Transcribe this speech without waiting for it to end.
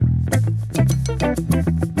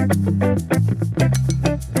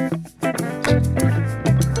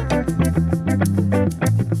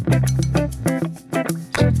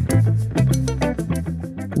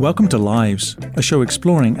Welcome to Lives, a show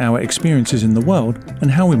exploring our experiences in the world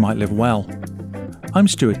and how we might live well. I'm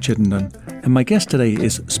Stuart Chittenden, and my guest today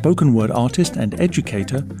is spoken word artist and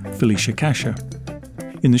educator Felicia Kasher.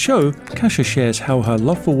 In the show, Kasher shares how her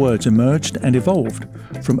love for words emerged and evolved,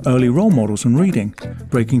 from early role models and reading,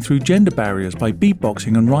 breaking through gender barriers by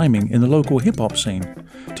beatboxing and rhyming in the local hip-hop scene,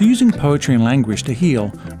 to using poetry and language to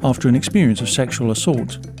heal after an experience of sexual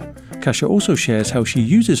assault. Kasher also shares how she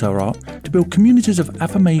uses her art to build communities of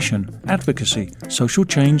affirmation, advocacy, social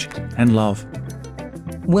change, and love.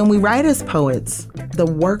 When we write as poets, the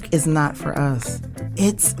work is not for us.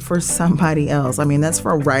 It's for somebody else. I mean, that's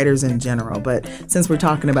for writers in general, but since we're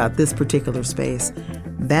talking about this particular space,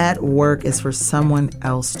 that work is for someone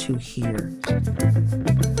else to hear.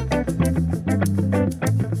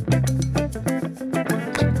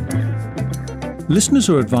 Listeners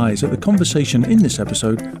are advised that the conversation in this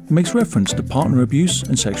episode makes reference to partner abuse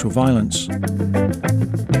and sexual violence.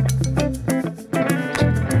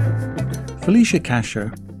 Felicia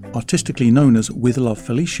Kasher, artistically known as With Love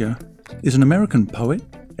Felicia, is an American poet,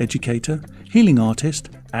 educator, healing artist,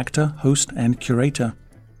 actor, host, and curator.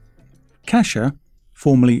 Kasher,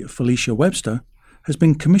 formerly Felicia Webster, has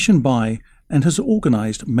been commissioned by and has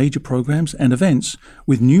organized major programs and events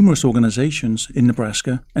with numerous organizations in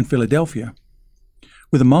Nebraska and Philadelphia.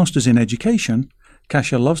 With a master's in education,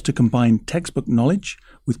 Kasher loves to combine textbook knowledge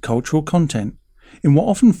with cultural content in what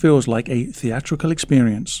often feels like a theatrical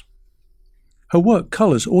experience. Her work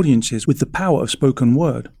colors audiences with the power of spoken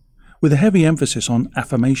word, with a heavy emphasis on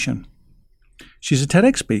affirmation. She's a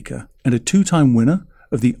TEDx speaker and a two-time winner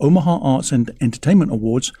of the Omaha Arts and Entertainment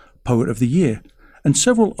Awards Poet of the Year and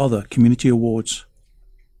several other community awards.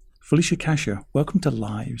 Felicia Kasher, welcome to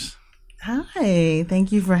Lives. Hi,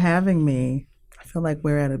 thank you for having me. I feel like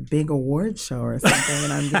we're at a big award show or something,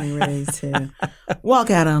 and I'm getting ready to walk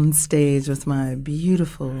out on stage with my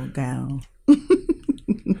beautiful gown.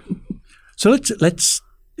 So let's,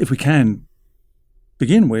 if we can,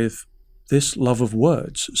 begin with this love of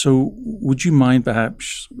words. So would you mind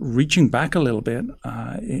perhaps reaching back a little bit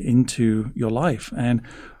into your life and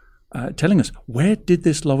telling us, where did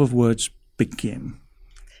this love of words begin?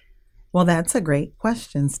 Well, that's a great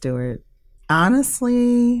question, Stuart.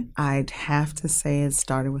 Honestly, I'd have to say it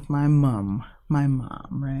started with my mom,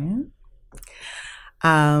 right?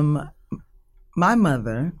 My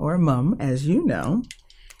mother, or mom, as you know,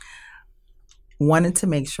 wanted to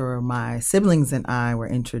make sure my siblings and I were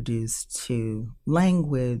introduced to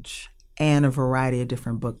language and a variety of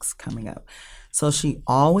different books coming up. So she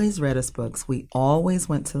always read us books. We always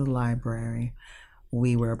went to the library.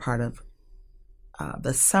 We were a part of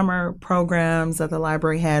the summer programs that the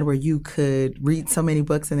library had where you could read so many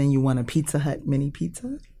books and then you won a Pizza Hut mini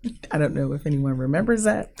pizza. I don't know if anyone remembers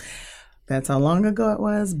that. That's how long ago it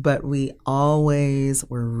was, but we always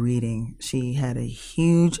were reading. She had a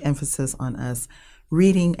huge emphasis on us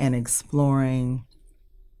reading and exploring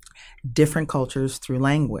different cultures through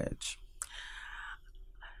language.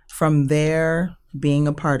 From there, being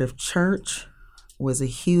a part of church was a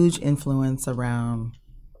huge influence around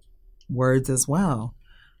words as well.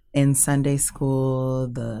 In Sunday school,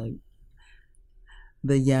 the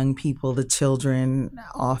young people, the children,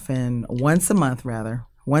 often once a month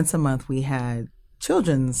we had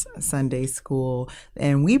children's Sunday school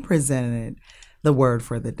and we presented the word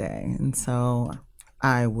for the day. And so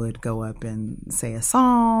I would go up and say a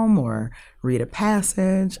psalm or read a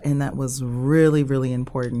passage, and that was really, really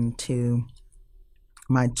important to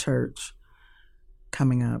my church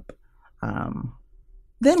coming up.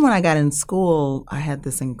 Then when I got in school, I had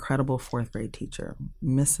this incredible fourth grade teacher,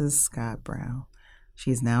 Mrs. Scott Brown.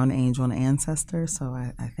 She's now an angel and ancestor, so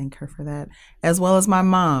I thank her for that, as well as my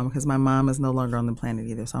mom, because my mom is no longer on the planet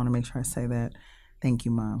either, so I want to make sure I say that. Thank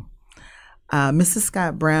you, Mom. Mrs.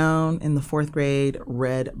 Scott Brown in the fourth grade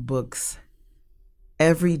read books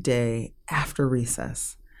every day after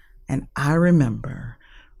recess, and I remember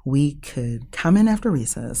we could come in after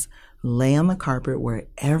recess, lay on the carpet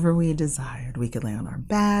wherever we desired. We could lay on our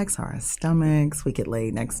backs or our stomachs. We could lay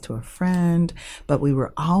next to a friend, but we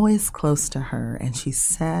were always close to her. And she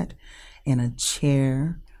sat in a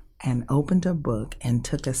chair and opened a book and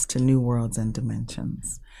took us to new worlds and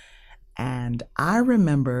dimensions. And I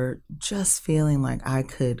remember just feeling like I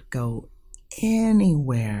could go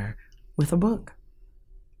anywhere with a book,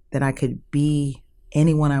 that I could be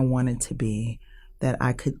anyone I wanted to be, that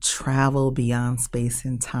I could travel beyond space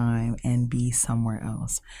and time and be somewhere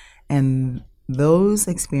else. And those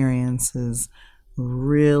experiences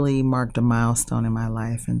really marked a milestone in my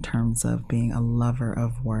life in terms of being a lover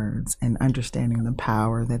of words and understanding the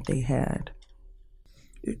power that they had.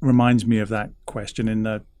 It reminds me of that question in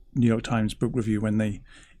the New York Times Book Review when they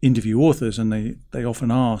interview authors, and they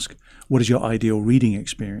often ask, what is your ideal reading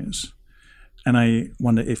experience? And I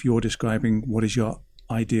wonder if you're describing what is your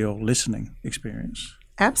ideal listening experience.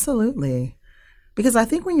 Absolutely. Because I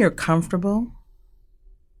think when you're comfortable,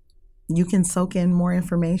 you can soak in more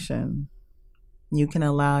information. You can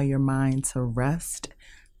allow your mind to rest,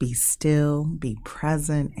 be still, be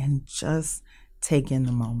present, and just take in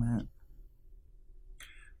the moment.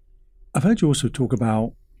 I've heard you also talk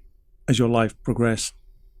about, as your life progressed,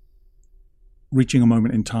 reaching a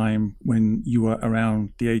moment in time when you were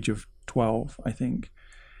around the age of 12, I think,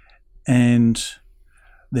 and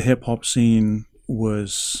the hip-hop scene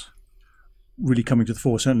was really coming to the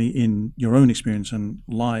fore, certainly in your own experience and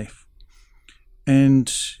life.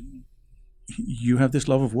 And you have this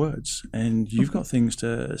love of words, and you've got things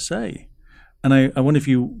to say. And I wonder if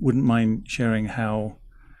you wouldn't mind sharing how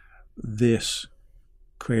this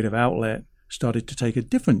creative outlet started to take a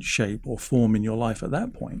different shape or form in your life at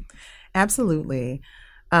that point. Absolutely.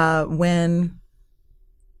 When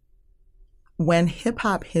hip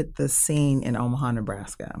hop hit the scene in Omaha,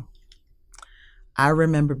 Nebraska, I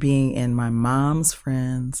remember being in my mom's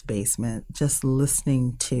friend's basement, just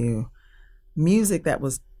listening to music that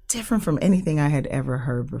was different from anything I had ever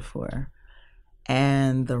heard before.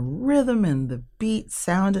 And the rhythm and the beat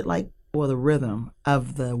sounded like, or the rhythm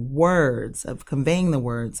of the words, of conveying the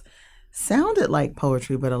words, sounded like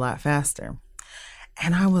poetry, but a lot faster.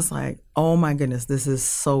 And I was like, oh my goodness, this is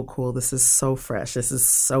so cool. This is so fresh. This is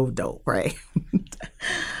so dope, right?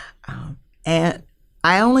 And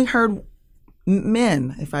I only heard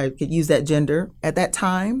men, if I could use that gender at that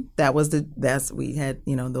time. Those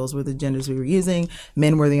were the genders we were using.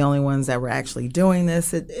 Men were the only ones that were actually doing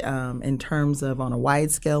this in terms of on a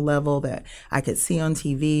wide scale level that I could see on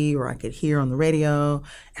TV or I could hear on the radio.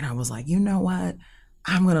 And I was like, you know what?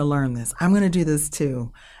 I'm going to learn this. I'm going to do this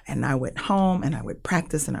too. And I went home and I would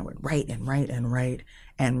practice and I would write and write and write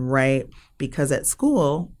and write, because at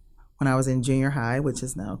school, when I was in junior high, which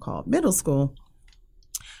is now called middle school,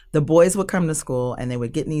 the boys would come to school and they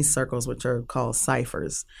would get in these circles, which are called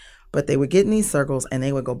ciphers. But they would get in these circles and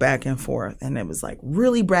they would go back and forth. And it was like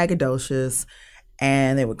really braggadocious.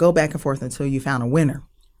 And they would go back and forth until you found a winner.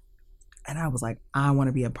 And I was like, I want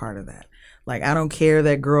to be a part of that. Like, I don't care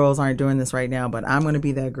that girls aren't doing this right now, but I'm going to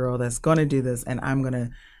be that girl that's going to do this. And I'm going to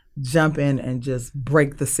jump in and just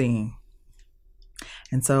break the scene.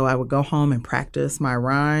 And so I would go home and practice my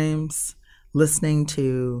rhymes, listening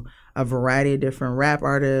to a variety of different rap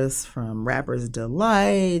artists, from Rapper's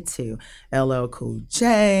Delight to LL Cool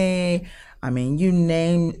J. I mean, you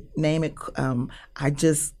name it. I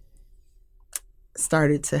just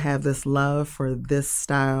started to have this love for this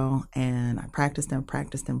style, and I practiced and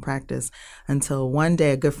practiced and practiced until one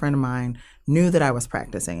day a good friend of mine knew that I was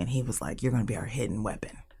practicing, and he was like, you're going to be our hidden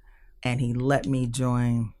weapon. And he let me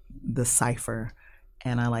join the cipher,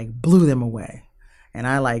 and I blew them away. And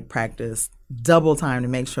I practiced double time to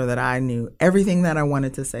make sure that I knew everything that I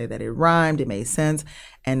wanted to say, that it rhymed, it made sense.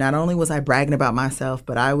 And not only was I bragging about myself,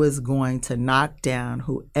 but I was going to knock down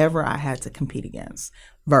whoever I had to compete against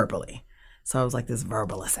verbally. So I was like this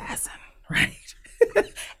verbal assassin, right?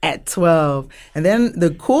 At 12. And then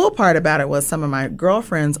the cool part about it was some of my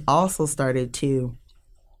girlfriends also started to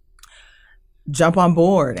jump on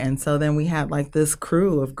board. And so then we had this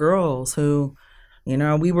crew of girls who,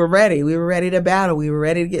 we were ready. We were ready to battle. We were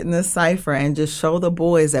ready to get in this cipher and just show the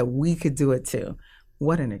boys that we could do it too.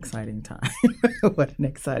 What an exciting time. What an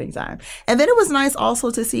exciting time. And then it was nice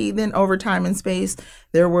also to see then over time and space,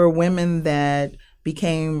 there were women that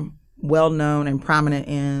became well-known and prominent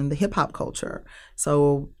in the hip-hop culture.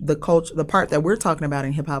 So the part that we're talking about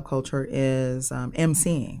in hip-hop culture is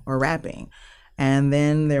emceeing or rapping. And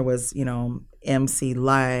then there was, MC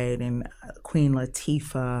Lyte and Queen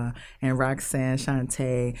Latifah and Roxanne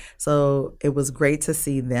Shante. So it was great to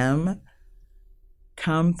see them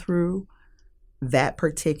come through that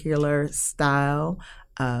particular style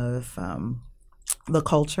of the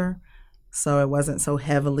culture. So it wasn't so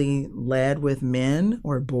heavily led with men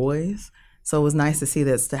or boys. So it was nice to see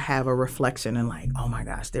this, to have a reflection and oh my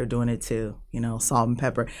gosh, they're doing it too. Salt and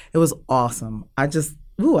pepper. It was awesome. I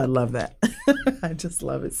love that. I just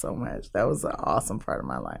love it so much. That was an awesome part of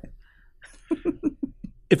my life.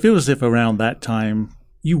 It feels as if around that time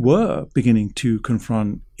you were beginning to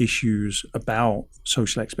confront issues about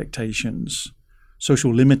social expectations,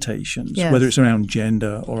 social limitations, yes, whether it's around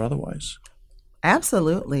gender or otherwise.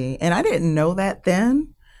 Absolutely. And I didn't know that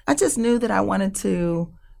then. I just knew that I wanted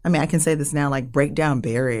to I mean, I can say this now, like break down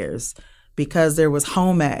barriers, because there was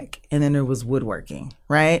home ec and then there was woodworking,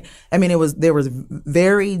 right? I mean, there was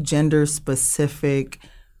very gender specific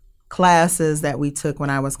classes that we took when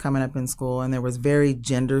I was coming up in school, and there was very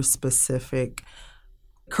gender specific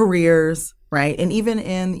careers, right? And even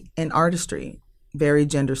in artistry, very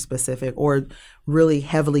gender specific or really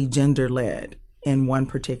heavily gender led in one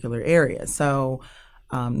particular area. So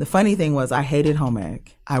the funny thing was I hated home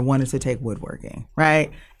ec. I wanted to take woodworking,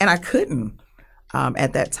 right? And I couldn't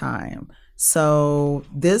at that time. So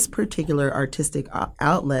this particular artistic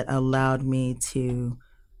outlet allowed me to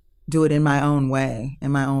do it in my own way,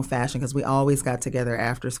 in my own fashion, because we always got together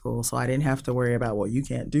after school. So I didn't have to worry about, well, you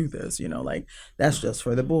can't do this, like that's just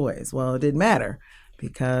for the boys. Well, it didn't matter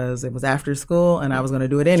because it was after school and I was going to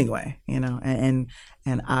do it anyway, and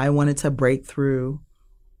I wanted to break through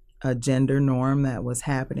a gender norm that was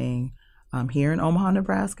happening here in Omaha,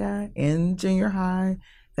 Nebraska, in junior high,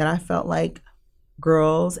 that I felt like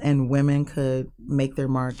girls and women could make their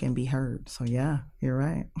mark and be heard. So yeah, you're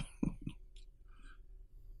right.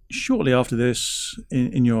 Shortly after this,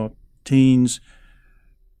 in your teens,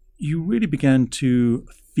 you really began to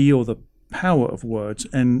feel the power of words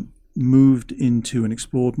and moved into and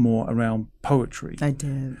explored more around poetry. I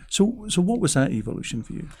did. So what was that evolution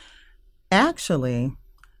for you? Actually,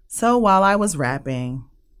 so while I was rapping,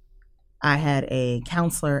 I had a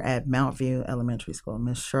counselor at Mount View Elementary School,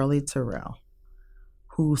 Miss Shirley Terrell,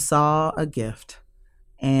 who saw a gift.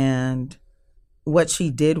 And what she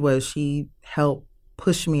did was she helped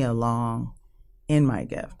push me along in my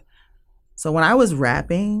gift. So when I was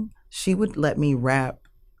rapping, she would let me rap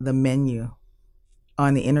the menu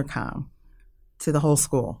on the intercom to the whole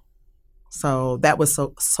school. So that was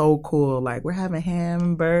so cool. Like, we're having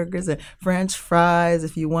hamburgers and French fries.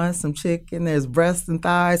 If you want some chicken, there's breasts and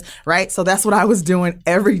thighs, right? So that's what I was doing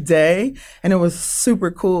every day. And it was super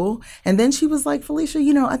cool. And then she was like, Felicia,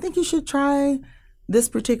 I think you should try this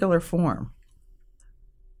particular form.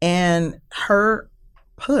 And her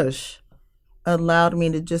push allowed me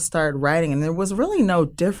to just start writing. And there was really no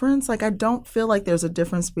difference. Like, I don't feel like there's a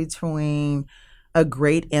difference between a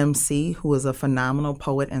great MC who is a phenomenal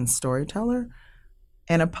poet and storyteller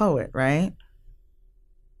and a poet, right?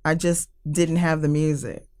 I just didn't have the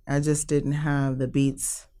music. I just didn't have the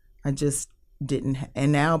beats. I just didn't.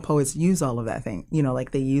 And now poets use all of that thing,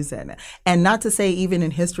 like they use that now. And not to say even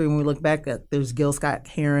in history, when we look back, there's Gil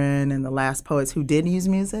Scott-Heron and the last poets who did use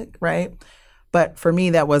music, right? But for me,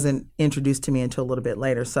 that wasn't introduced to me until a little bit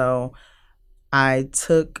later. So I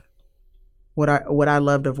took what I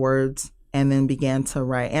loved of words and then began to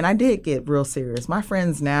write. And I did get real serious. My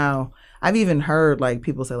friends now, I've even heard like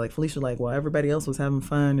people say like, Felicia, like, well, everybody else was having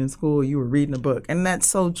fun in school. You were reading a book. And that's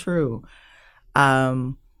so true.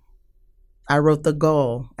 I wrote The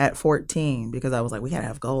Goal at 14 because I was like, we got to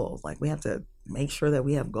have goals. Like, we have to make sure that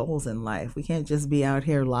we have goals in life. We can't just be out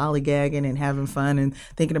here lollygagging and having fun and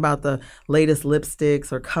thinking about the latest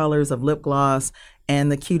lipsticks or colors of lip gloss and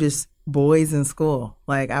the cutest boys in school.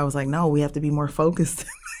 Like, I was like, no, we have to be more focused.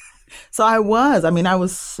 So I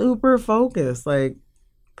was super focused, like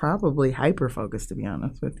probably hyper focused, to be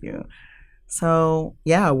honest with you. So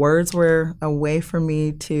yeah, words were a way for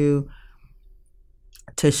me to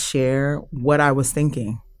share what I was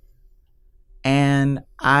thinking. And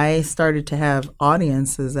I started to have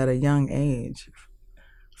audiences at a young age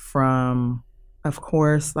from, of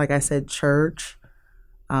course, like I said, church.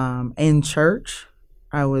 In church,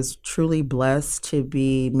 I was truly blessed to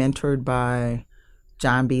be mentored by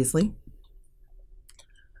John Beasley,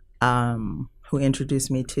 who introduced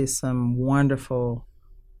me to some wonderful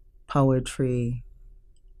poetry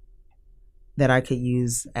that I could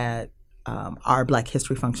use at our Black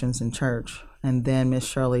History functions in church. And then Miss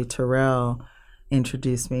Shirley Terrell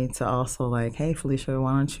introduced me to also like, hey, Felicia,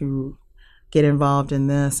 why don't you get involved in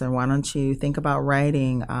this? And why don't you think about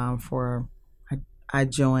writing I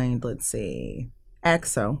joined,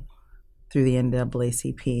 AXO through the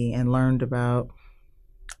NAACP and learned about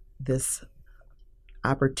this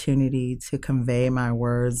opportunity to convey my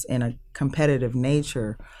words in a competitive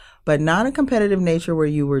nature, but not a competitive nature where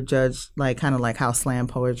you were judged like kind of like how slam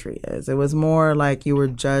poetry is. It was more like you were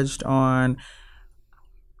judged on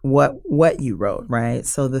what you wrote, right?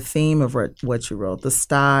 So the theme of what you wrote, the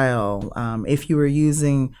style, if you were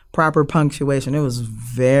using proper punctuation, it was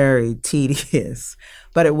very tedious,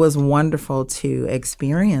 but it was wonderful to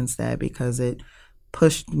experience that because it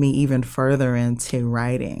pushed me even further into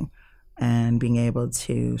writing and being able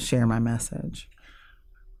to share my message.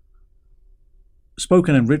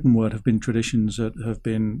 Spoken and written word have been traditions that have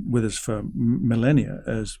been with us for millennia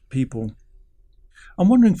as people. I'm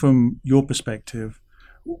wondering from your perspective,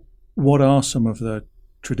 what are some of the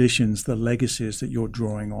traditions, the legacies that you're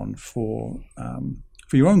drawing on for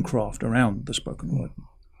your own craft around the spoken word?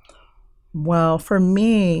 Well, for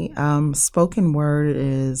me, spoken word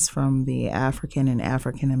is from the African and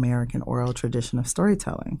African American oral tradition of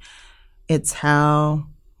storytelling. It's how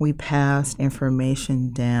we pass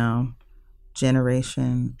information down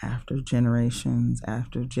generation after generations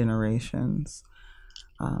after generations.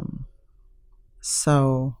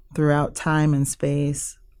 So throughout time and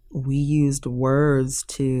space, we used words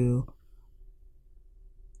to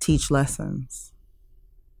teach lessons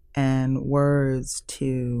and words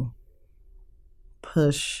to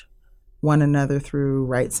push one another through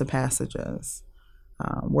rites of passages,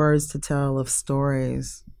 words to tell of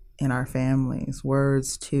stories in our families,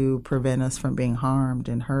 words to prevent us from being harmed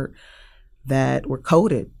and hurt that were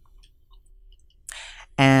coded,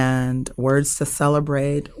 and words to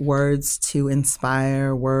celebrate, words to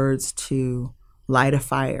inspire, words to light a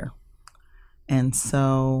fire. And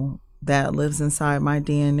so that lives inside my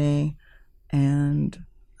DNA, and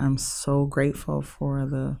I'm so grateful for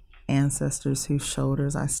the ancestors whose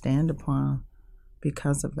shoulders I stand upon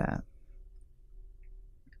because of that.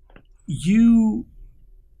 You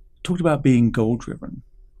talked about being goal-driven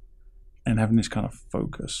and having this kind of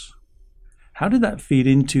focus. How did that feed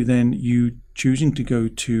into then you choosing to go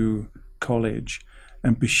to college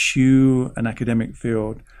and pursue an academic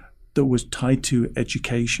field that was tied to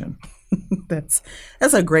education? That's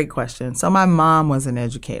a great question. So my mom was an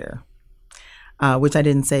educator, which I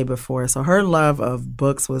didn't say before. So her love of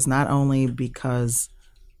books was not only because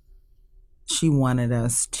she wanted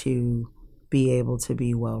us to be able to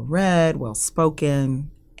be well-read,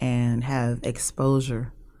 well-spoken, and have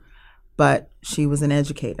exposure, but she was an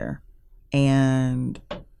educator. And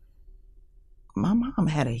my mom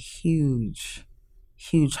had a huge,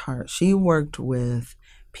 huge heart. She worked with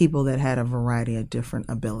people that had a variety of different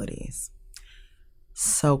abilities.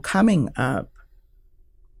 So coming up,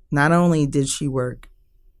 not only did she work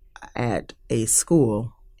at a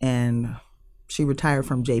school, and she retired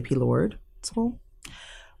from J.P. Lord School,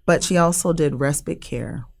 but she also did respite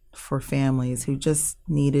care for families who just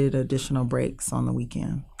needed additional breaks on the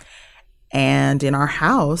weekend. And in our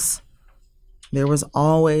house, there was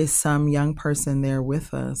always some young person there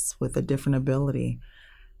with us with a different ability.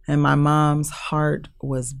 And my mom's heart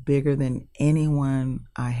was bigger than anyone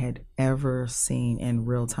I had ever seen in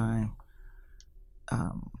real time.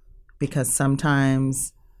 Because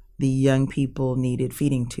sometimes the young people needed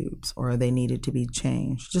feeding tubes or they needed to be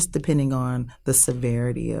changed, just depending on the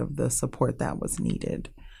severity of the support that was needed.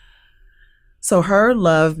 So her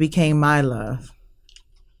love became my love.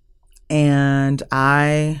 And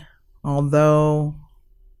although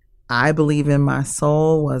I believe in my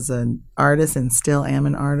soul, was an artist and still am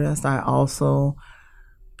an artist, I also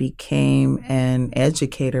became an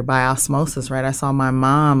educator by osmosis, right? I saw my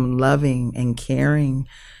mom loving and caring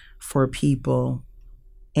for people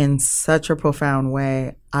in such a profound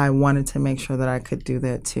way. I wanted to make sure that I could do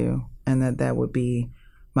that too, and that would be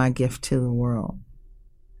my gift to the world.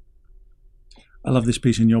 I love this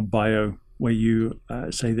piece in your bio where you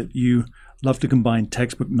say that you love to combine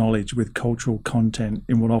textbook knowledge with cultural content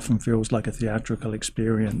in what often feels like a theatrical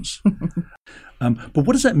experience. But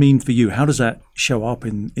what does that mean for you? How does that show up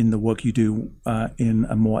in the work you do in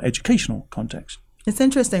a more educational context? It's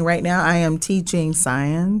interesting. Right now I am teaching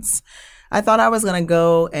science. I thought I was going to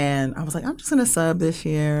go and I was like, I'm just going to sub this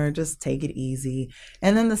year, just take it easy.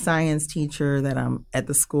 And then the science teacher that I'm at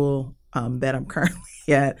the school that I'm currently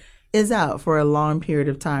at is out for a long period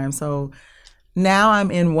of time. So now I'm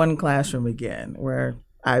in one classroom again where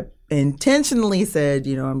I intentionally said,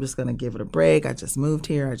 I'm just going to give it a break. I just moved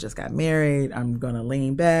here. I just got married. I'm going to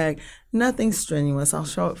lean back. Nothing strenuous. I'll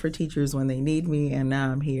show up for teachers when they need me. And now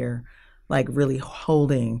I'm here, like really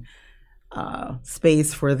holding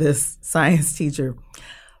space for this science teacher.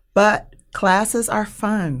 But classes are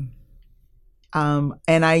fun. And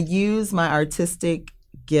I use my artistic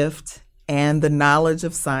gift and the knowledge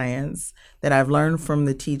of science that I've learned from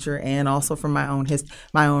the teacher and also from my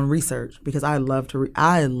own research, because I love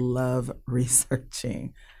I love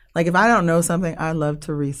researching. Like if I don't know something, I love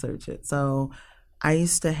to research it. So I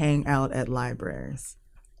used to hang out at libraries.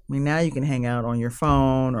 I mean, now you can hang out on your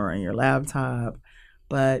phone or on your laptop,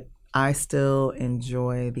 but I still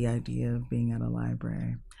enjoy the idea of being at a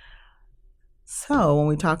library. So when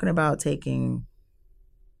we're talking about taking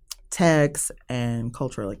text and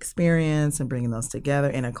cultural experience and bringing those together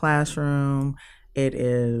in a classroom, it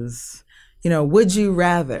is, would you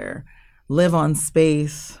rather live on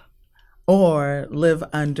space or live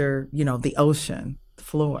under, the ocean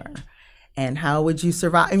floor? And how would you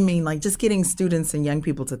survive? I mean, like just getting students and young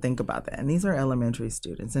people to think about that. And these are elementary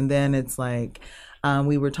students. And then it's like,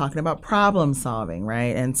 We were talking about problem solving,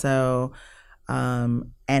 right? And so,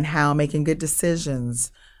 and how making good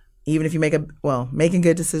decisions, even if you making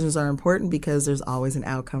good decisions are important because there's always an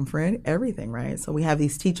outcome for everything, right? So we have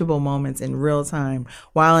these teachable moments in real time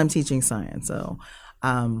while I'm teaching science. So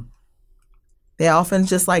they often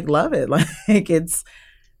just love it.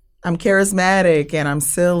 I'm charismatic and I'm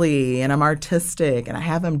silly and I'm artistic and I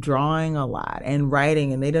have them drawing a lot and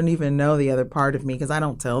writing, and they don't even know the other part of me because I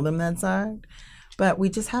don't tell them that side. But we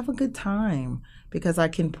just have a good time because I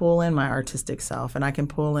can pull in my artistic self and I can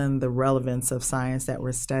pull in the relevance of science that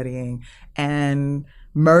we're studying and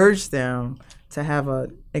merge them to have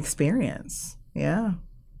an experience. Yeah.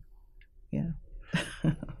 Yeah.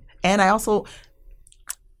 And I also,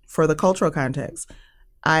 for the cultural context,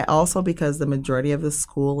 I also, because the majority of the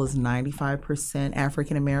school is 95%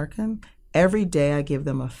 African American, every day I give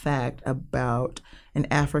them a fact about an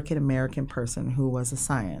African American person who was a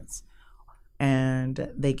science.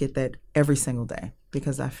 And they get that every single day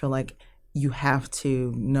because I feel like you have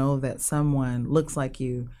to know that someone looks like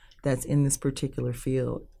you that's in this particular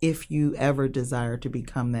field. If you ever desire to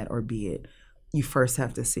become that or be it, you first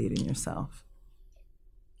have to see it in yourself.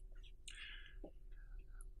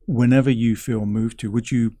 Whenever you feel moved to,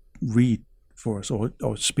 would you read for us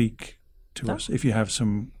or speak to us if you have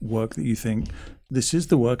some work that you think, this is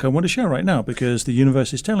the work I want to share right now because the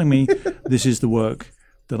universe is telling me this is the work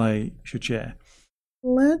that I should share?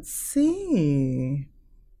 Let's see.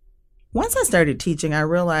 Once I started teaching, I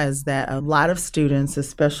realized that a lot of students,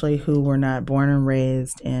 especially who were not born and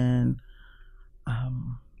raised in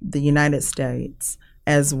the United States,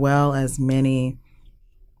 as well as many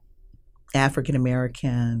African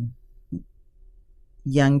American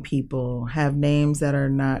young people, have names that are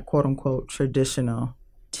not quote unquote traditional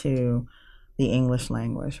to the English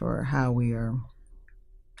language, or how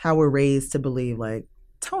we're raised to believe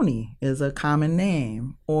Tony is a common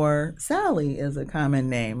name or Sally is a common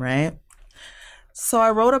name, right? So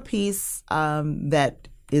I wrote a piece that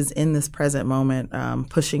is in this present moment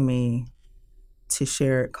pushing me to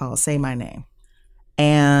share it, called Say My Name.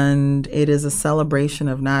 And it is a celebration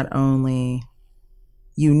of not only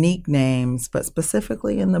unique names, but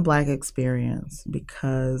specifically in the Black experience,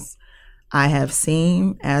 because I have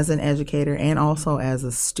seen as an educator and also as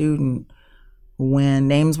a student, when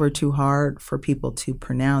names were too hard for people to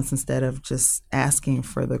pronounce, instead of just asking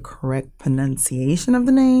for the correct pronunciation of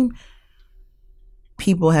the name,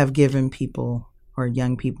 people have given people or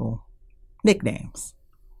young people nicknames.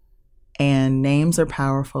 And names are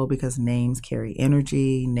powerful because names carry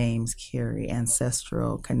energy, names carry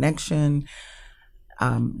ancestral connection.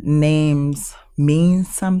 Names mean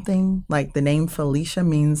something, like the name Felicia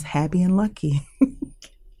means happy and lucky.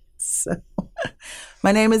 So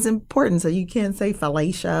my name is important, so you can't say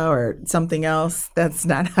Felicia or something else. That's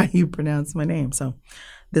not how you pronounce my name. So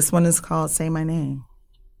this one is called Say My Name.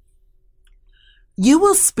 You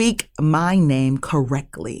will speak my name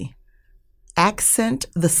correctly. Accent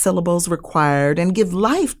the syllables required and give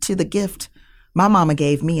life to the gift my mama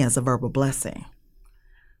gave me as a verbal blessing.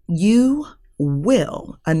 You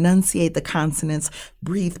will enunciate the consonants,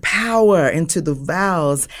 breathe power into the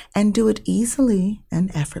vowels, and do it easily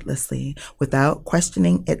and effortlessly without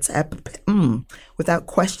questioning its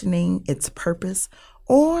purpose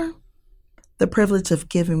or the privilege of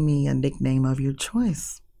giving me a nickname of your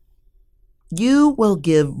choice. You will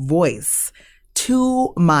give voice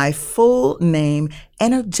to my full name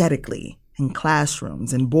energetically in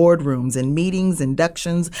classrooms, in boardrooms, in meetings,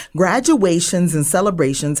 inductions, graduations, and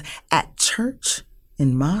celebrations, at church,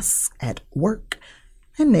 in mosques, at work,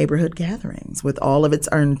 and neighborhood gatherings, with all of its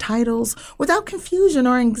earned titles, without confusion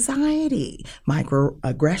or anxiety,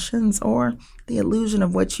 microaggressions, or the illusion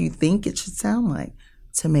of what you think it should sound like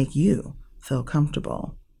to make you feel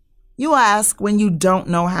comfortable. You ask when you don't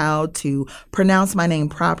know how to pronounce my name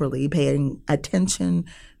properly, paying attention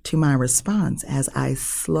to my response as I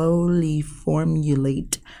slowly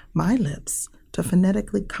formulate my lips to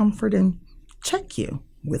phonetically comfort and check you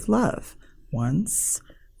with love. Once,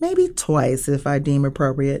 maybe twice if I deem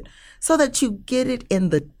appropriate, so that you get it in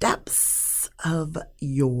the depths of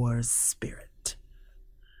your spirit.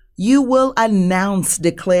 You will announce,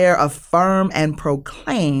 declare, affirm, and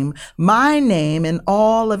proclaim my name in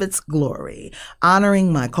all of its glory,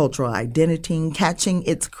 honoring my cultural identity, catching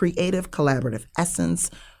its creative, collaborative essence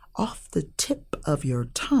off the tip of your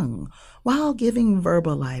tongue, while giving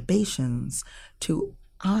verbal libations to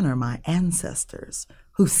honor my ancestors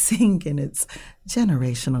who sing in its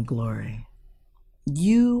generational glory.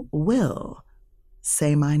 You will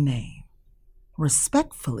say my name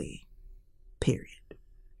respectfully, period.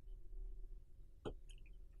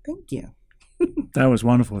 Thank you. That was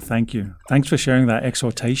wonderful. Thank you. Thanks for sharing that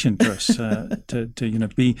exhortation to us to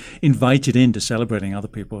be invited into celebrating other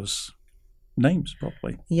people's names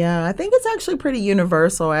properly. Yeah, I think it's actually pretty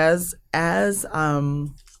universal as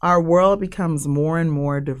our world becomes more and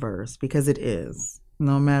more diverse, because it is.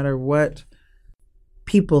 No matter what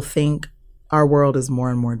people think, our world is more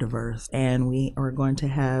and more diverse, and we are going to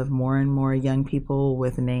have more and more young people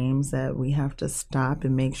with names that we have to stop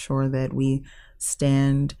and make sure that we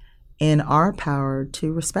stand in our power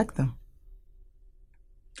to respect them.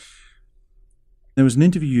 There was an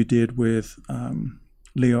interview you did with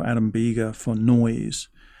Leo Adam Bega for Noise,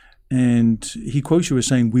 and he quotes you as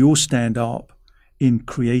saying, "We all stand up in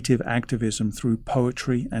creative activism through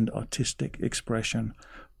poetry and artistic expression.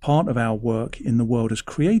 Part of our work in the world as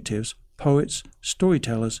creatives, poets,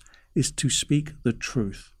 storytellers, is to speak the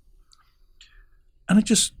truth." And I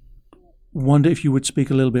just wonder if you would speak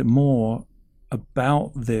a little bit more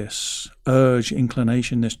about this urge,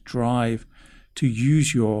 inclination, this drive to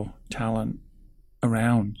use your talent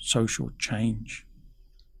around social change.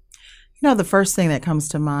 The first thing that comes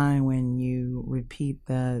to mind when you repeated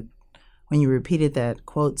that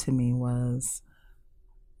quote to me was,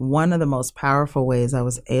 one of the most powerful ways I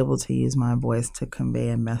was able to use my voice to convey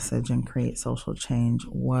a message and create social change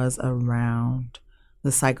was around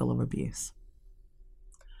the cycle of abuse.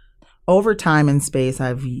 Over time and space,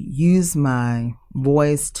 I've used my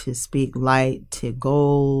voice to speak light to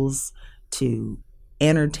goals, to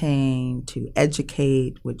entertain, to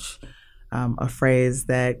educate, which a phrase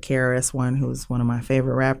that KRS-One, who's one of my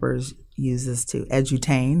favorite rappers, uses, to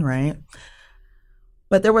edutain, right?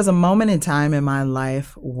 But there was a moment in time in my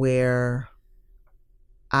life where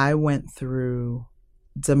I went through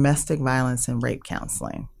domestic violence and rape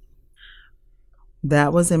counseling.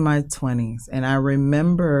 That was in my 20s. And I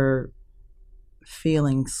remember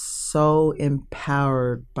feeling so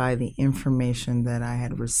empowered by the information that I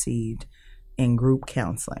had received in group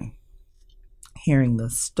counseling. Hearing the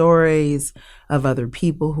stories of other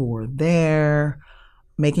people who were there,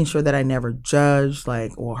 making sure that I never judged,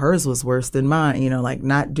 like, well, hers was worse than mine, like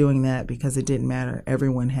not doing that, because it didn't matter.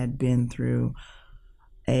 Everyone had been through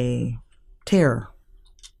a terror.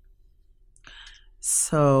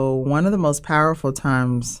 So one of the most powerful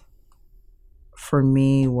times for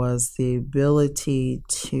me was the ability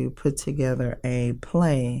to put together a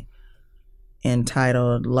play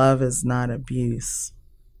entitled Love is Not Abuse.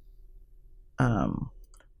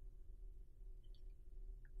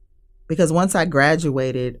 Because once I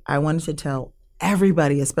graduated, I wanted to tell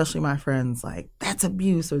everybody, especially my friends, like, that's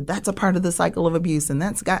abuse, or that's a part of the cycle of abuse, and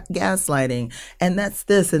that's gaslighting, and that's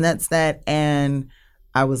this, and that's that. And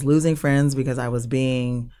I was losing friends because I was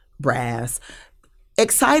being brass.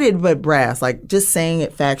 Excited, but brass, like just saying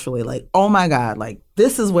it factually, like, oh my God, like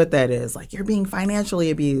this is what that is. Like, you're being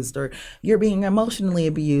financially abused, or you're being emotionally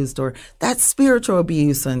abused, or that's spiritual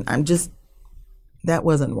abuse. And that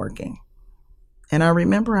wasn't working. And I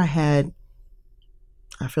remember I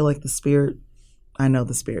feel like the Spirit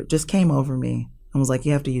just came over me and was like,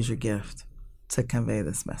 you have to use your gift to convey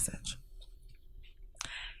this message.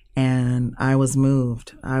 And I was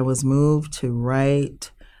moved. I was moved to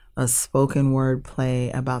write a spoken word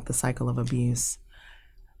play about the cycle of abuse.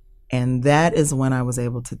 And that is when I was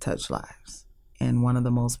able to touch lives in one of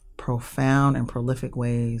the most profound and prolific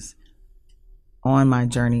ways on my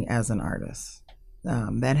journey as an artist.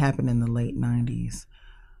 That happened in the late 90s.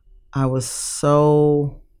 I was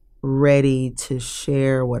so ready to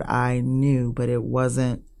share what I knew, but it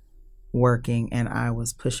wasn't working, and I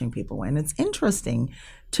was pushing people away. And it's interesting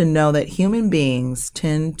to know that human beings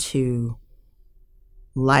tend to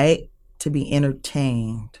like to be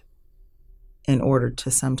entertained in order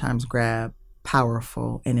to sometimes grab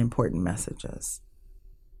powerful and important messages.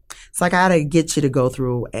 It's like I had to get you to go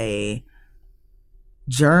through a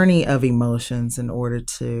journey of emotions in order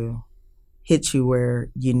to hit you where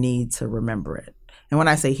you need to remember it. And when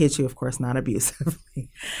I say hit you, of course, not abusively,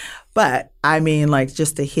 but I mean like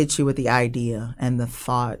just to hit you with the idea and the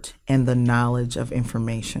thought and the knowledge of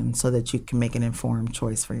information so that you can make an informed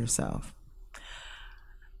choice for yourself.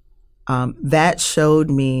 That showed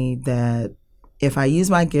me that if I use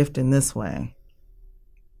my gift in this way,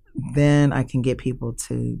 then I can get people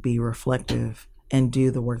to be reflective and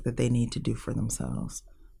do the work that they need to do for themselves,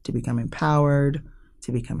 to become empowered,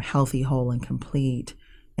 to become healthy, whole, and complete,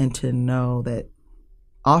 and to know that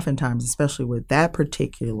oftentimes, especially with that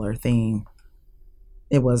particular theme,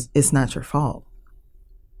 it's not your fault,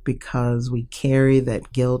 because we carry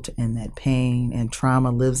that guilt and that pain, and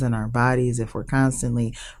trauma lives in our bodies if we're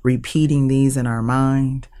constantly repeating these in our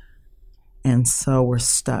mind. And so we're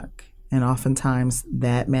stuck. And oftentimes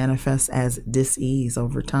that manifests as dis-ease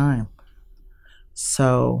over time.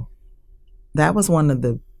 So that was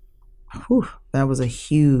that was a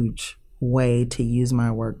huge way to use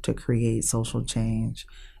my work to create social change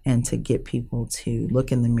and to get people to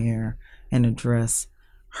look in the mirror and address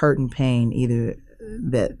hurt and pain, either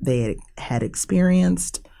that they had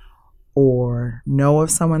experienced or know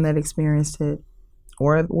of someone that experienced it,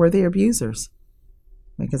 or were they abusers.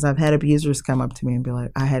 Because I've had abusers come up to me and be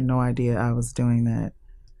like, I had no idea I was doing that,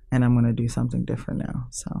 and I'm going to do something different now.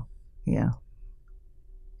 So, yeah.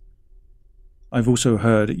 I've also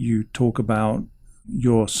heard you talk about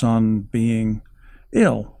your son being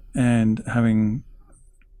ill and having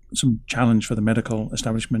some challenge for the medical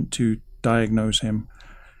establishment to diagnose him.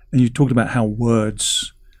 And you talked about how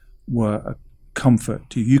words were a comfort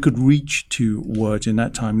to you. You could reach to words in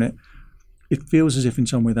that time. And it feels as if in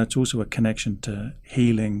some way that's also a connection to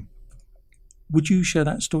healing. Would you share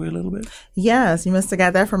that story a little bit? Yes, you must have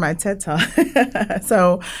got that from my TED Talk.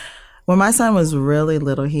 So when my son was really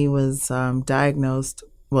little, he was diagnosed.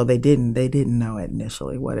 Well, they didn't know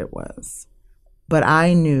initially what it was. But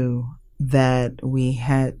I knew that we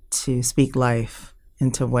had to speak life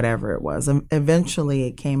into whatever it was. And eventually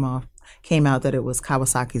it came out that it was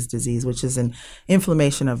Kawasaki's disease, which is an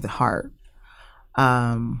inflammation of the heart,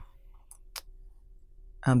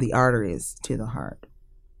 the arteries to the heart.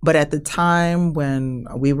 But at the time when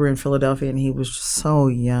we were in Philadelphia and he was just so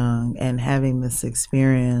young and having this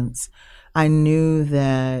experience, I knew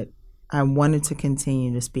that I wanted to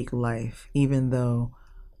continue to speak life, even though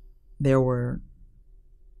there wasn't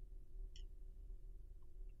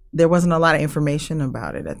a lot of information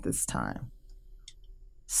about it at this time.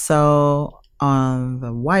 So on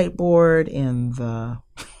the whiteboard in the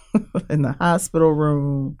in the hospital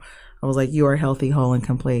room, I was like, you are healthy, whole, and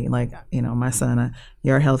complete. Like, my son,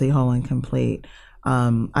 you're healthy, whole, and complete.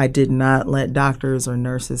 I did not let doctors or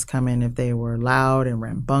nurses come in if they were loud and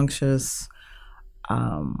rambunctious.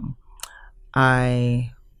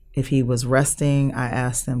 If he was resting, I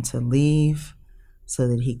asked them to leave so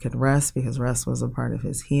that he could rest, because rest was a part of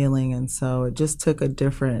his healing. And so it just took a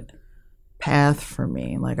different path for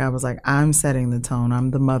me. Like, I was like, I'm setting the tone.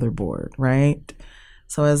 I'm the motherboard, right?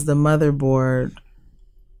 So as the motherboard,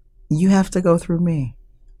 you have to go through me.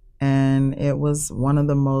 And it was one of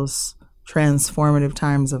the most transformative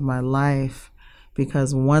times of my life,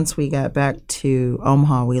 because once we got back to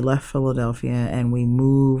Omaha, we left Philadelphia and we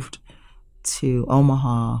moved to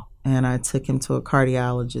Omaha, and I took him to a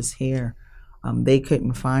cardiologist here. They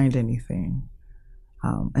couldn't find anything.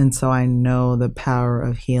 And so I know the power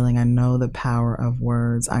of healing. I know the power of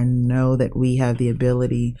words. I know that we have the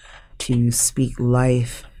ability to speak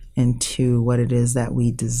life into what it is that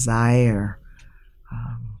we desire.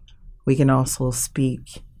 We can also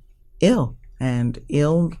speak ill, and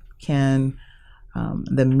ill can,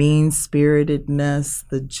 the mean-spiritedness,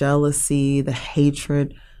 the jealousy, the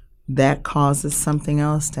hatred, that causes something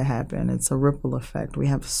else to happen. It's a ripple effect. We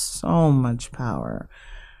have so much power.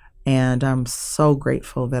 And I'm so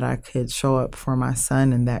grateful that I could show up for my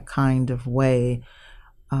son in that kind of way,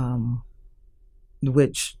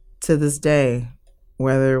 which to this day,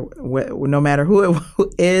 no matter who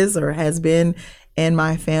it is or has been in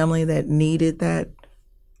my family that needed that,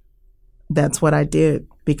 that's what I did,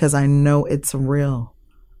 because I know it's real.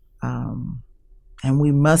 And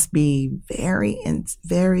we must be very,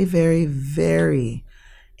 very, very, very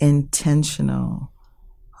intentional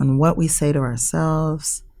on what we say to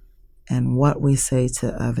ourselves and what we say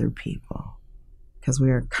to other people, because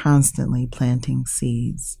we are constantly planting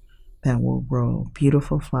seeds that will grow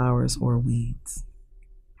beautiful flowers or weeds.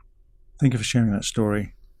 Thank you for sharing that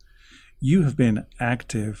story. You have been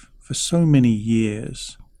active for so many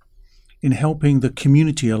years in helping the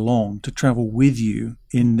community along to travel with you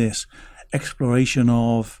in this exploration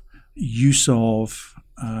of, use of,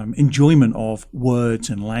 enjoyment of words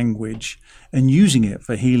and language, and using it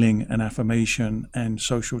for healing and affirmation and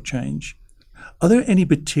social change. Are there any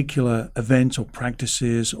particular events or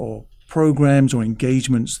practices or programs or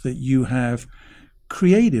engagements that you have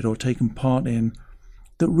created or taken part in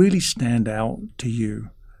that really stand out to you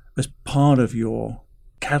as part of your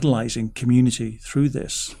catalyzing community through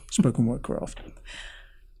this spoken word craft?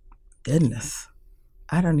 Goodness,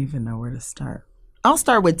 I don't even know where to start. I'll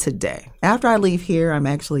start with today. After I leave here, I'm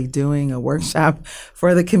actually doing a workshop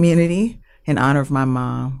for the community in honor of my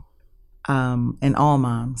mom. And all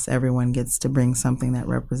moms, everyone gets to bring something that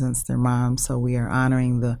represents their mom. So we are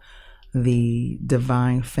honoring the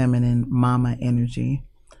divine feminine mama energy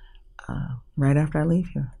right after I leave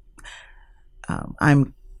here.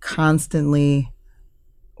 I'm constantly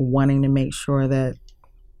wanting to make sure that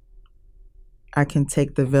I can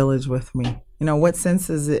take the village with me What sense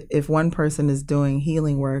is it if one person is doing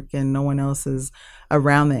healing work and no one else is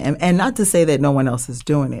around them? And not to say that no one else is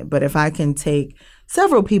doing it, but if I can take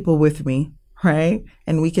several people with me, right,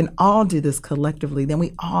 and we can all do this collectively, then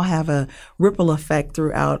we all have a ripple effect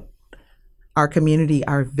throughout our community,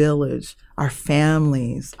 our village, our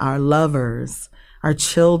families, our lovers, our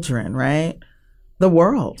children, right? The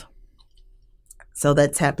world. So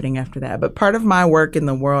that's happening after that. But part of my work in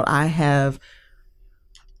the world,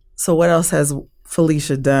 so what else has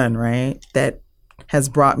Felicia done, right? That has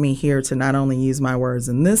brought me here to not only use my words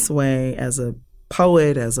in this way as a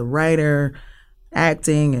poet, as a writer,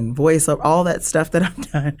 acting and voiceover, all that stuff that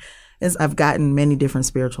I've done, is I've gotten many different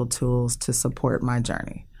spiritual tools to support my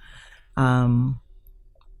journey.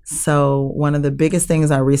 So one of the biggest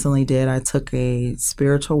things I recently did, I took a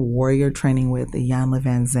spiritual warrior training with Iyanla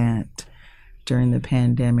Van Zant during the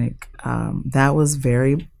pandemic. That was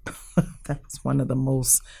one of the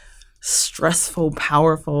most stressful,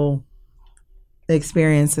 powerful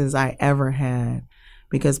experiences I ever had,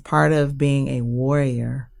 because part of being a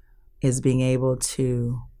warrior is being able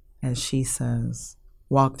to, as she says,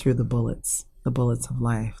 walk through the bullets of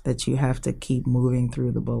life, that you have to keep moving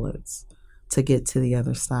through the bullets to get to the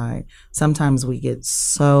other side. Sometimes we get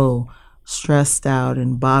so stressed out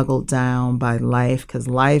and boggled down by life, because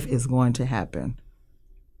life is going to happen.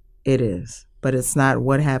 It is. But it's not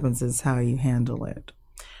what happens, it's how you handle it.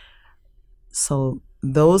 So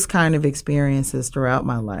those kind of experiences throughout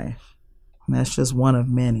my life, and that's just one of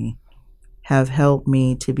many, have helped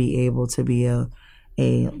me to be able to be a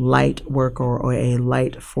light worker or a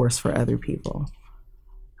light force for other people.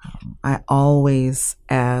 I always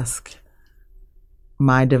ask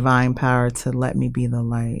my divine power to let me be the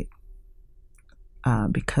light,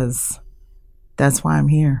 because that's why I'm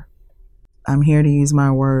here. I'm here to use my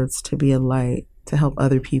words to be a light, to help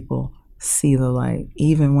other people see the light,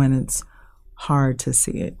 even when it's hard to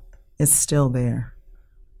see it. It's still there.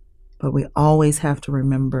 But we always have to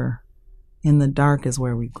remember, in the dark is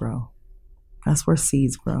where we grow. That's where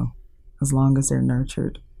seeds grow, as long as they're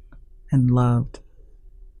nurtured and loved.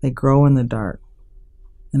 They grow in the dark.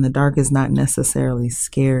 And the dark is not necessarily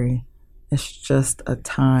scary. It's just a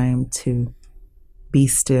time to be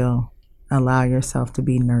still, allow yourself to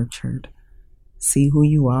be nurtured, see who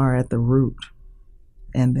you are at the root,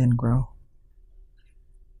 and then grow.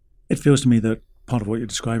 It feels to me that part of what you're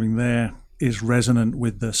describing there is resonant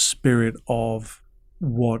with the spirit of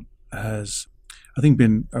what has, I think,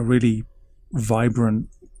 been a really vibrant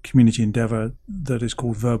community endeavor that is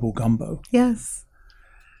called Verbal Gumbo. Yes.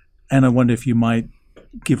 And I wonder if you might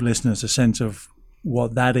give listeners a sense of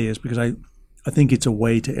what that is, because I think it's a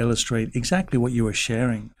way to illustrate exactly what you were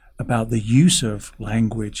sharing about the use of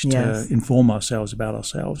language to inform ourselves about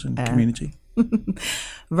ourselves and community.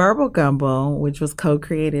 Verbal Gumbo, which was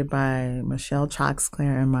co-created by Michelle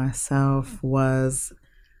Troxclair and myself, was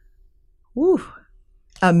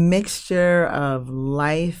a mixture of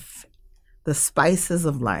life, the spices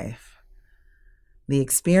of life, the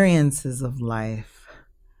experiences of life,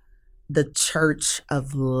 the church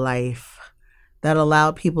of life, that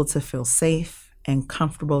allowed people to feel safe and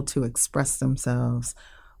comfortable to express themselves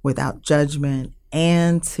without judgment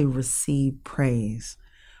and to receive praise,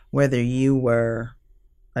 whether you were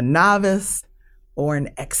a novice or an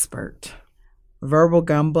expert. Verbal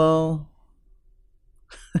Gumbo,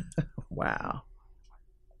 wow.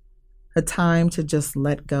 A time to just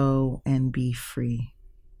let go and be free,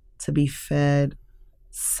 to be fed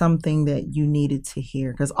something that you needed to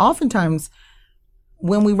hear. Because oftentimes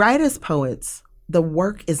when we write as poets, the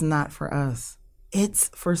work is not for us. It's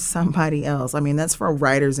for somebody else. I mean, that's for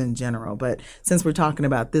writers in general. But since we're talking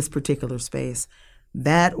about this particular space,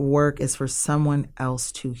 that work is for someone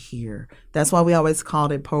else to hear. That's why we always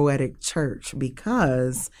called it Poetic Church,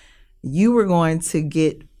 because you were going to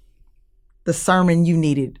get the sermon you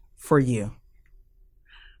needed for you.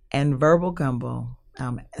 And Verbal Gumbo,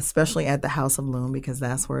 especially at the House of Loom, because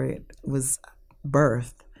that's where it was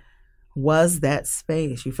birthed, was that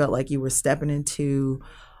space. You felt like you were stepping into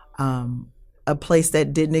a place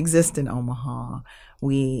that didn't exist in Omaha.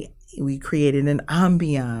 We created an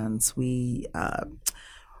ambiance. We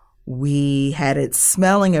had it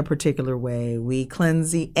smelling a particular way. We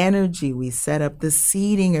cleansed the energy. We set up the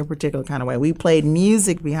seating a particular kind of way. We played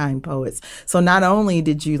music behind poets. So not only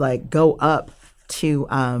did you go up to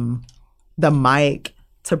the mic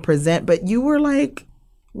to present, but you were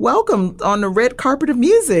welcomed on the red carpet of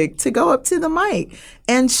music to go up to the mic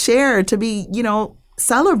and share, to be,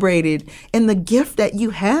 celebrated in the gift that you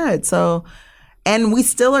had. So, and we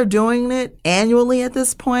still are doing it annually at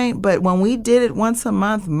this point. But when we did it once a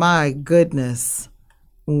month, my goodness,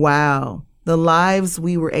 wow, the lives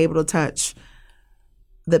we were able to touch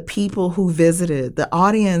the people who visited, the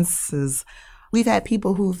audiences. We've had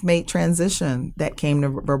people who've made transition that came to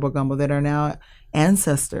Verbal Gumbo that are now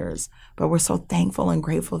ancestors, but we're so thankful and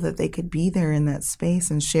grateful that they could be there in that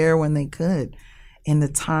space and share when they could in the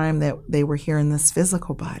time that they were here in this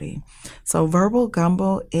physical body. So Verbal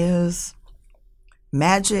Gumbo is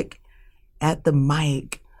magic at the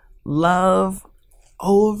mic, love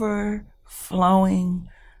overflowing,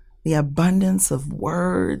 the abundance of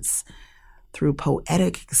words through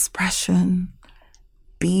poetic expression,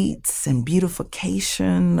 beats and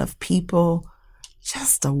beautification of people.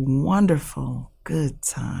 Just a wonderful, good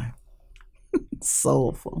time.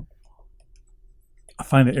 Soulful. I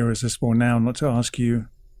find it irresistible now not to ask you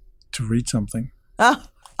to read something.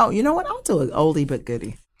 Oh, you know what? I'll do an oldie but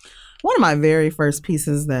goodie. One of my very first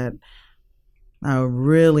pieces that I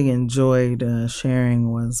really enjoyed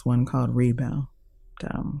sharing was one called Rebound.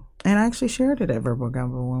 And I actually shared it at Verbal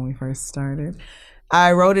Gumbo when we first started.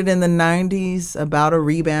 I wrote it in the 90s about a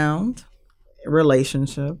rebound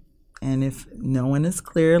relationship. And if no one is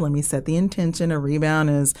clear, let me set the intention. A rebound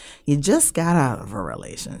is you just got out of a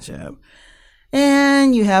relationship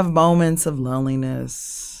and you have moments of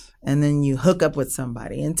loneliness and then you hook up with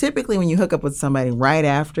somebody. And typically when you hook up with somebody right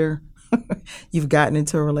after you've gotten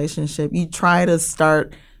into a relationship, you try to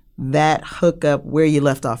start that hookup where you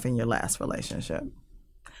left off in your last relationship.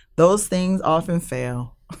 Those things often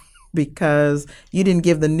fail because you didn't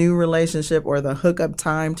give the new relationship or the hookup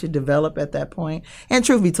time to develop at that point. And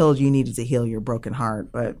truth be told, you needed to heal your broken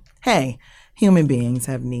heart. But hey, human beings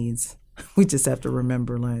have needs. We just have to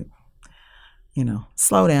remember,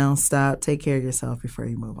 slow down, stop, take care of yourself before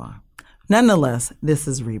you move on. Nonetheless, this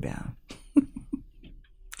is Rebound.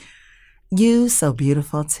 You, so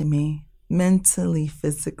beautiful to me, mentally,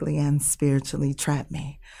 physically, and spiritually trap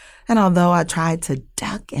me. And although I tried to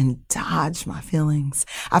duck and dodge my feelings,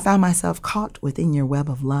 I found myself caught within your web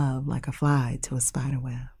of love like a fly to a spider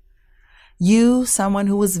web. You, someone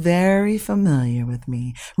who was very familiar with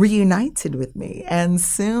me, reunited with me, and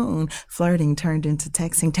soon flirting turned into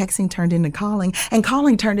texting, texting turned into calling, and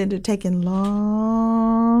calling turned into taking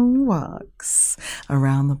long walks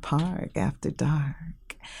around the park after dark.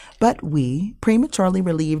 But we, prematurely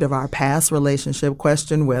relieved of our past relationship,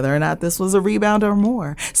 questioned whether or not this was a rebound or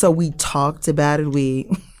more. So we talked about it. We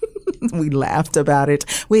laughed about it.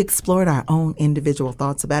 We explored our own individual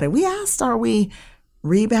thoughts about it. We asked, are we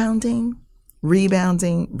rebounding?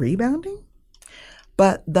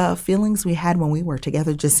 But the feelings we had when we were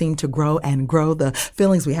together just seemed to grow and grow. The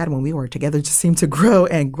feelings we had when we were together just seemed to grow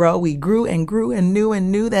and grow. We grew and grew and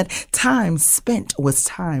knew that time spent was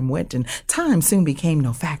time went, and time soon became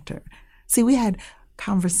no factor. See, we had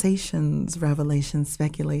conversations, revelations,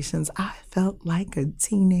 speculations. I felt like a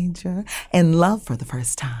teenager in love for the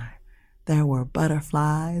first time. There were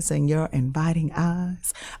butterflies in your inviting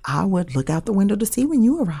eyes. I would look out the window to see when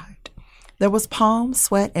you arrived. There was palm,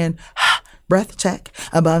 sweat, and breath check.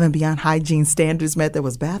 Above and beyond hygiene standards met. There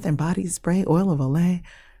was bath and body spray, oil of Olay.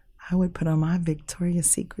 I would put on my Victoria's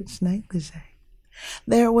Secret negligee.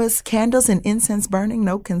 There was candles and incense burning,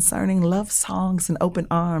 no concerning love songs and open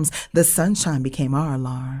arms. The sunshine became our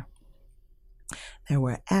alarm. There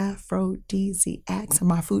were aphrodisiacs, and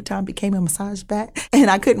my food time became a massage bat. And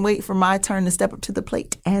I couldn't wait for my turn to step up to the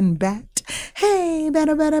plate and bat. Hey,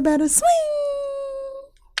 better, swing.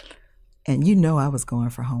 And you know I was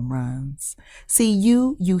going for home runs. See,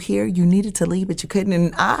 you here, you needed to leave, but you couldn't.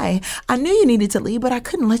 And I knew you needed to leave, but I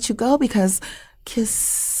couldn't let you go because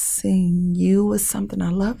kissing you was something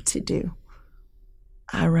I loved to do.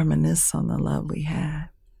 I reminisce on the love we had.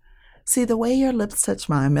 See, the way your lips touched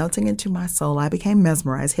mine, melting into my soul, I became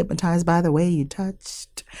mesmerized, hypnotized by the way you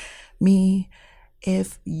touched me.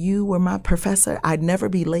 If you were my professor, I'd never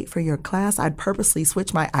be late for your class. I'd purposely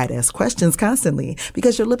switch I'd ask questions constantly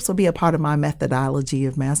because your lips would be a part of my methodology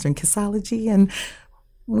of mastering kissology, and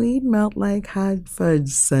we'd melt like hot fudge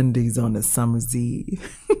sundaes on a summer's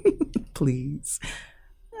eve. Please.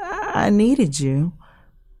 I needed you.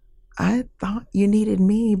 I thought you needed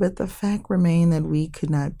me, but the fact remained that we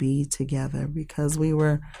could not be together because we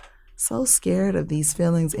were so scared of these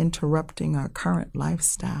feelings interrupting our current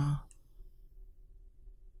lifestyle.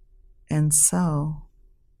 And so,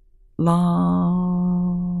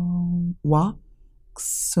 long walks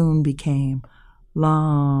soon became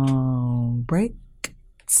long breaks,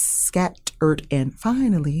 scattered, and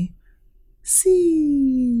finally ceasing.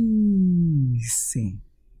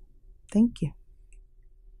 Thank you.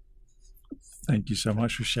 Thank you so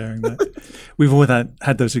much for sharing that. We've all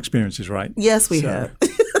had those experiences, right? Yes, we have.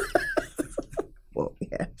 Well, we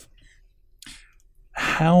have.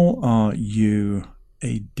 How are you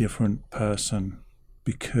a different person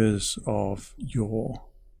because of your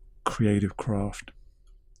creative craft?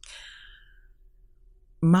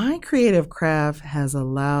 My creative craft has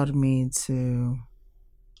allowed me to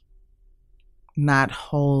not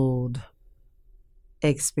hold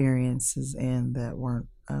experiences in that weren't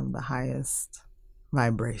of the highest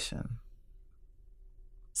vibration.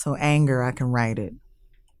 So anger, I can write it.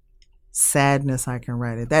 Sadness, I can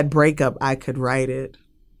write it. That breakup, I could write it.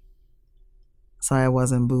 So I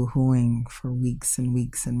wasn't boo-hooing for weeks and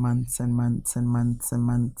weeks and months and months and months and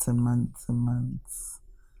months and months and months.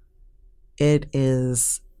 It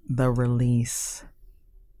is the release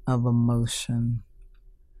of emotion.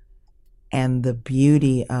 And the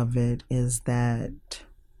beauty of it is that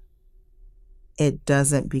it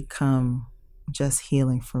doesn't become just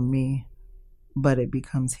healing for me, but it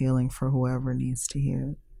becomes healing for whoever needs to hear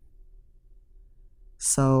it.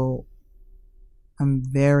 So I'm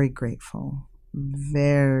very grateful,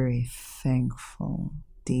 very thankful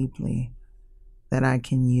deeply that I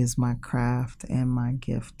can use my craft and my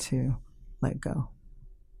gift to let go.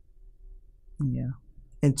 Yeah,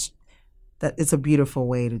 it's a beautiful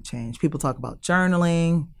way to change. People talk about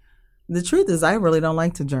journaling. The truth is, I really don't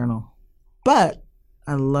like to journal, but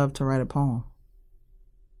I love to write a poem.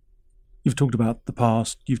 You've talked about the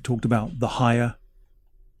past. You've talked about the higher.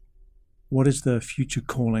 What is the future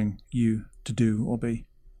calling you to do or be?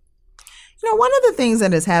 One of the things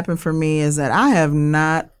that has happened for me is that I have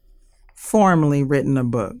not formally written a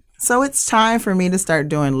book. So it's time for me to start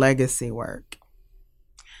doing legacy work.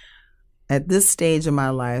 At this stage of my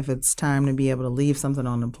life, it's time to be able to leave something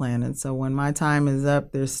on the planet. So when my time is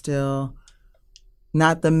up, there's still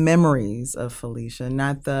not the memories of Felicia,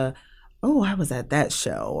 not the, oh, I was at that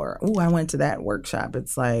show, or, oh, I went to that workshop.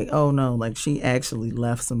 It's like, oh no, like she actually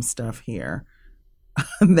left some stuff here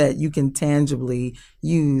that you can tangibly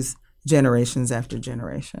use generations after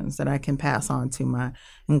generations, that I can pass on to my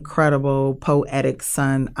incredible poetic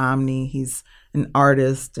son, Omni. He's an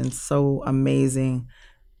artist and so amazing.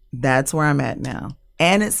 That's where I'm at now.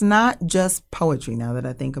 And it's not just poetry now that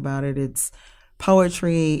I think about it. It's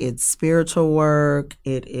poetry, it's spiritual work,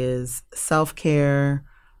 it is self-care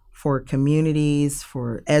for communities,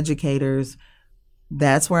 for educators.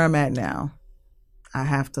 That's where I'm at now. I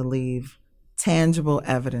have to leave tangible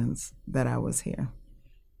evidence that I was here.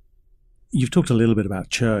 You've talked a little bit about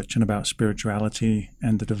church and about spirituality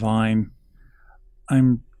and the divine.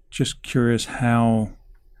 I'm just curious how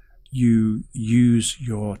you use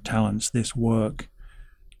your talents, this work,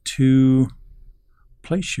 to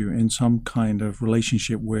place you in some kind of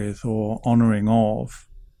relationship with or honoring of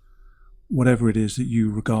whatever it is that you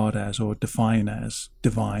regard as or define as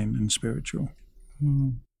divine and spiritual.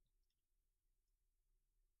 Mm-hmm.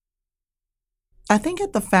 I think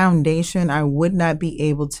at the foundation, I would not be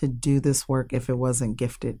able to do this work if it wasn't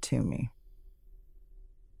gifted to me.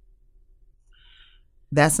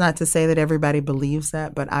 That's not to say that everybody believes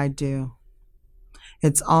that, but I do.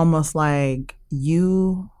 It's almost like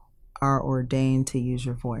you are ordained to use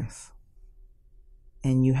your voice,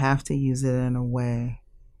 and you have to use it in a way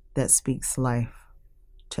that speaks life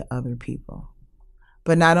to other people.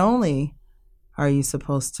 But not only are you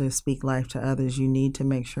supposed to speak life to others, you need to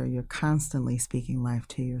make sure you're constantly speaking life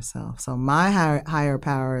to yourself. So my higher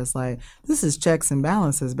power is like, this is checks and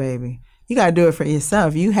balances, baby. You got to do it for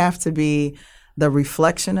yourself. You have to be the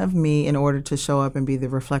reflection of me in order to show up and be the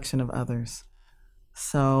reflection of others.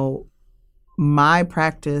 So my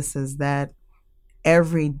practice is that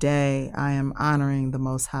every day I am honoring the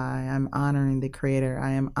Most High. I'm honoring the Creator.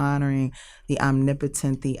 I am honoring the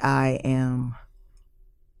Omnipotent, the I Am.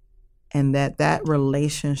 And that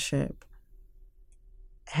relationship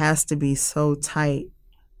has to be so tight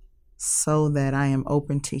so that I am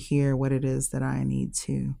open to hear what it is that I need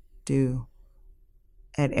to do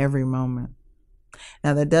at every moment.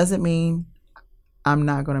 Now, that doesn't mean I'm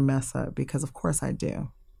not going to mess up, because of course I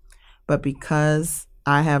do. But because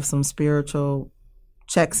I have some spiritual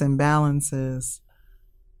checks and balances,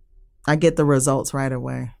 I get the results right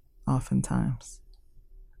away, oftentimes.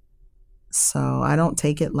 So I don't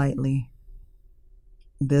take it lightly.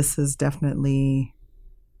 This is definitely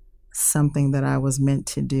something that I was meant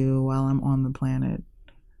to do while I'm on the planet.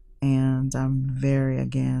 And I'm very,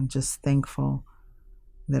 again, just thankful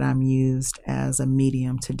that I'm used as a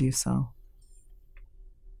medium to do so.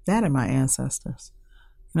 That and my ancestors.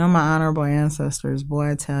 My honorable ancestors,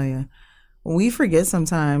 boy, I tell you, we forget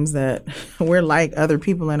sometimes that we're like other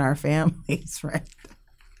people in our families, right?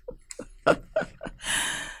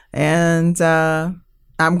 And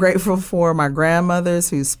I'm grateful for my grandmothers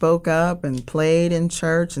who spoke up and played in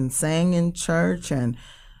church and sang in church, and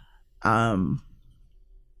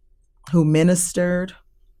who ministered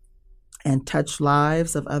and touched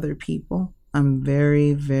lives of other people. I'm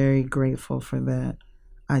very, very grateful for that.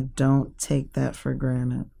 I don't take that for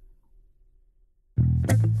granted.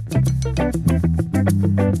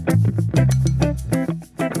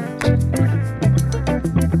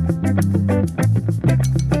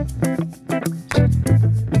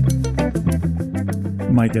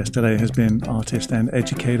 My guest today has been artist and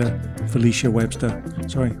educator Felicia Casher.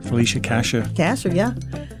 Casher, yeah.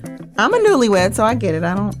 I'm a newlywed, so I get it.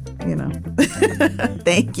 I don't,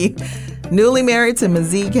 Thank you. Newly married to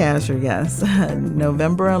Mazee Casher, yes.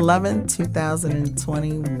 November 11,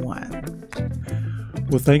 2021.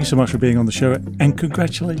 Well, thank you so much for being on the show, and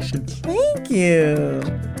congratulations. Thank you.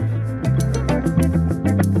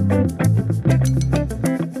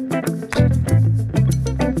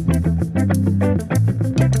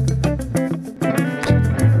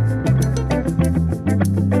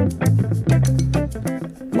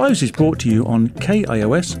 Lives is brought to you on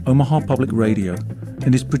KIOS Omaha Public Radio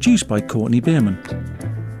and is produced by Courtney Bierman.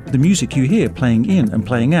 The music you hear playing in and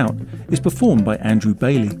playing out is performed by Andrew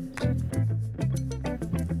Bailey.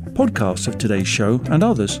 Podcasts of today's show and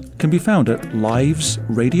others can be found at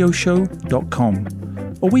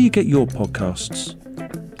livesradioshow.com or where you get your podcasts.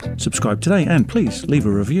 Subscribe today and please leave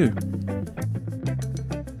a review.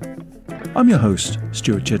 I'm your host,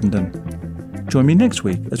 Stuart Chittenden. Join me next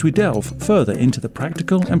week as we delve further into the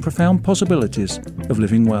practical and profound possibilities of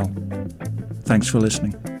living well. Thanks for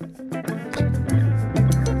listening.